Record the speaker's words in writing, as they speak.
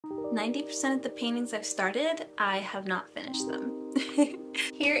90% of the paintings I've started, I have not finished them.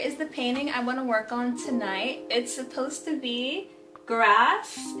 Here is the painting I want to work on tonight. It's supposed to be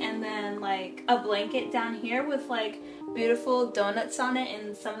grass and then like a blanket down here with like beautiful donuts on it,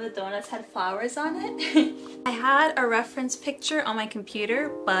 and some of the donuts had flowers on it. I had a reference picture on my computer,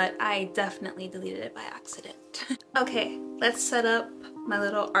 but I definitely deleted it by accident. Okay, let's set up my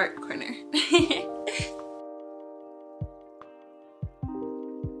little art corner.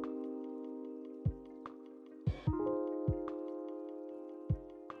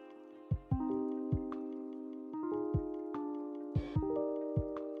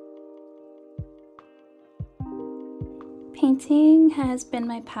 Painting has been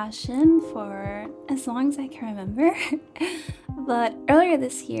my passion for as long as I can remember, but earlier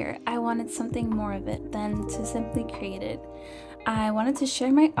this year I wanted something more of it than to simply create it. I wanted to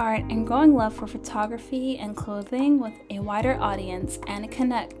share my art and growing love for photography and clothing with a wider audience and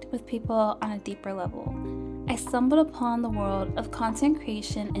connect with people on a deeper level. I stumbled upon the world of content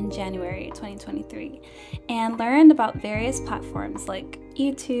creation in January 2023 and learned about various platforms like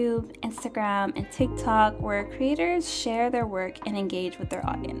YouTube, Instagram, and TikTok where creators share their work and engage with their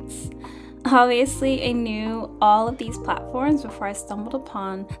audience. Obviously, I knew all of these platforms before I stumbled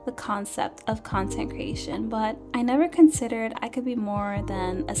upon the concept of content creation, but I never considered I could be more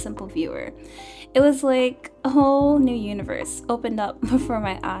than a simple viewer. It was like a whole new universe opened up before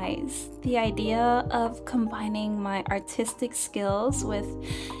my eyes. The idea of combining my artistic skills with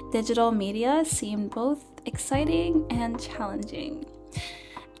digital media seemed both exciting and challenging.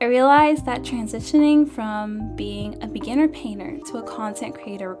 I realized that transitioning from being a beginner painter to a content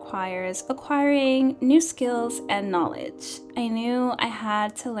creator requires acquiring new skills and knowledge. I knew I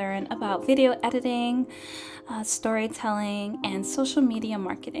had to learn about video editing, storytelling, and social media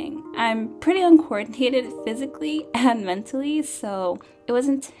marketing. I'm pretty uncoordinated physically and mentally, so it was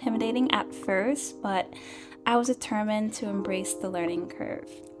intimidating at first, but I was determined to embrace the learning curve.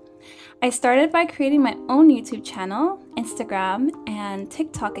 I started by creating my own YouTube channel, Instagram, and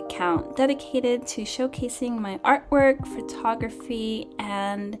TikTok account dedicated to showcasing my artwork, photography,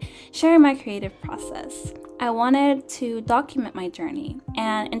 and sharing my creative process. I wanted to document my journey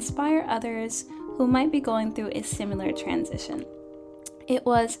and inspire others who might be going through a similar transition. It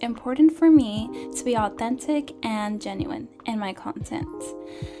was important for me to be authentic and genuine in my content.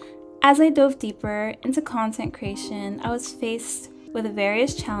 As I dove deeper into content creation, I was faced with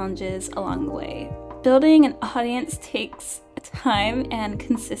various challenges along the way. Building an audience takes time and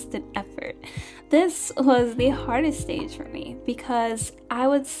consistent effort. This was the hardest stage for me because I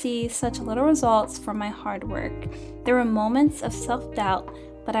would see such little results from my hard work. There were moments of self-doubt,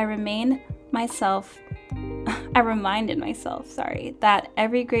 but I reminded myself, that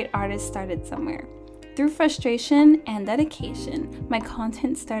every great artist started somewhere. Through frustration and dedication, my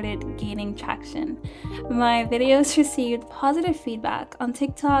content started gaining traction. My videos received positive feedback on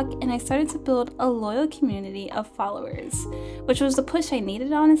TikTok, and I started to build a loyal community of followers, which was the push I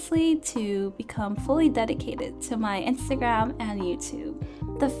needed, honestly, to become fully dedicated to my Instagram and YouTube.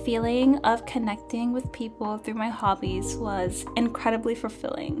 The feeling of connecting with people through my hobbies was incredibly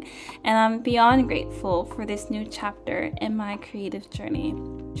fulfilling, and I'm beyond grateful for this new chapter in my creative journey.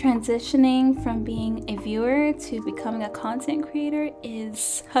 Transitioning from being a viewer to becoming a content creator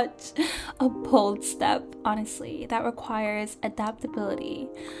is such a bold step, honestly, that requires adaptability,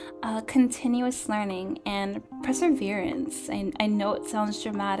 continuous learning, and perseverance. I know it sounds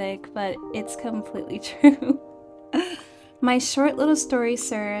dramatic, but it's completely true. My short little story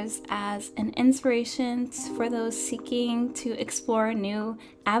serves as an inspiration for those seeking to explore new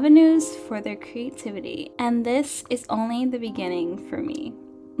avenues for their creativity, and this is only the beginning for me.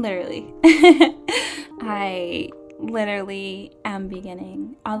 Literally. I literally am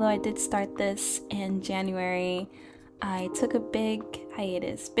beginning. Although I did start this in January, I took a big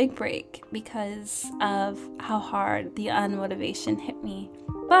hiatus, big break, because of how hard the unmotivation hit me.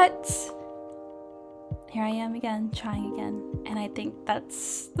 But here I am again, trying again, and I think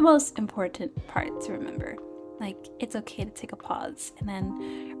that's the most important part to remember. Like, it's okay to take a pause and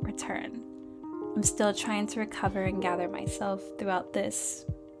then return. I'm still trying to recover and gather myself throughout this,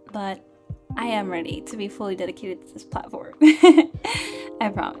 but I am ready to be fully dedicated to this platform. I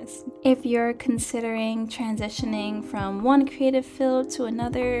promise. If you're considering transitioning from one creative field to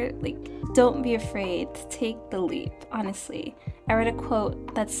another, don't be afraid to take the leap, honestly. I read a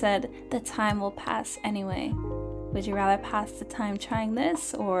quote that said, "The time will pass anyway." Would you rather pass the time trying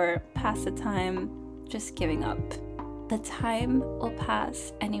this or pass the time just giving up? The time will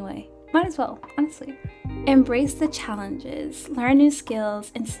pass anyway. Might as well, honestly. Embrace the challenges, learn new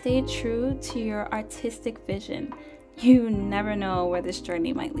skills, and stay true to your artistic vision. you never know where this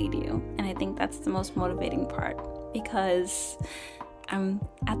journey might lead you. And I think that's the most motivating part, because I'm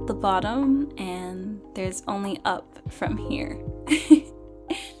at the bottom and there's only up from here.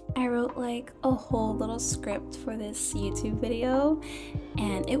 I wrote like a whole little script for this YouTube video,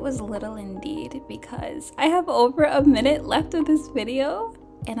 and it was little indeed because I have over a minute left of this video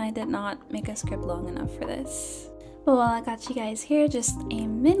and I did not make a script long enough for this. But while I got you guys here, just a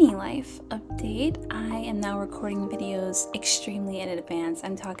mini life update. I am now recording videos extremely in advance.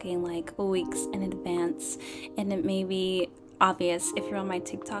 I'm talking like weeks in advance, and it may be obvious if you're on my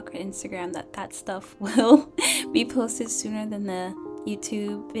TikTok or Instagram that stuff will be posted sooner than the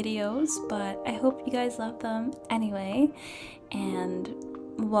YouTube videos, but I hope you guys love them anyway. And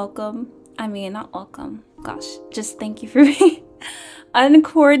welcome, I mean not welcome, gosh, just thank you for being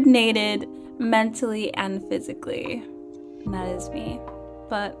uncoordinated mentally and physically. And that is me.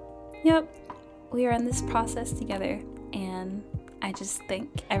 But yep, we are in this process together, and I just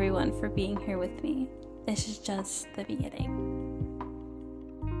thank everyone for being here with me. This is just the beginning.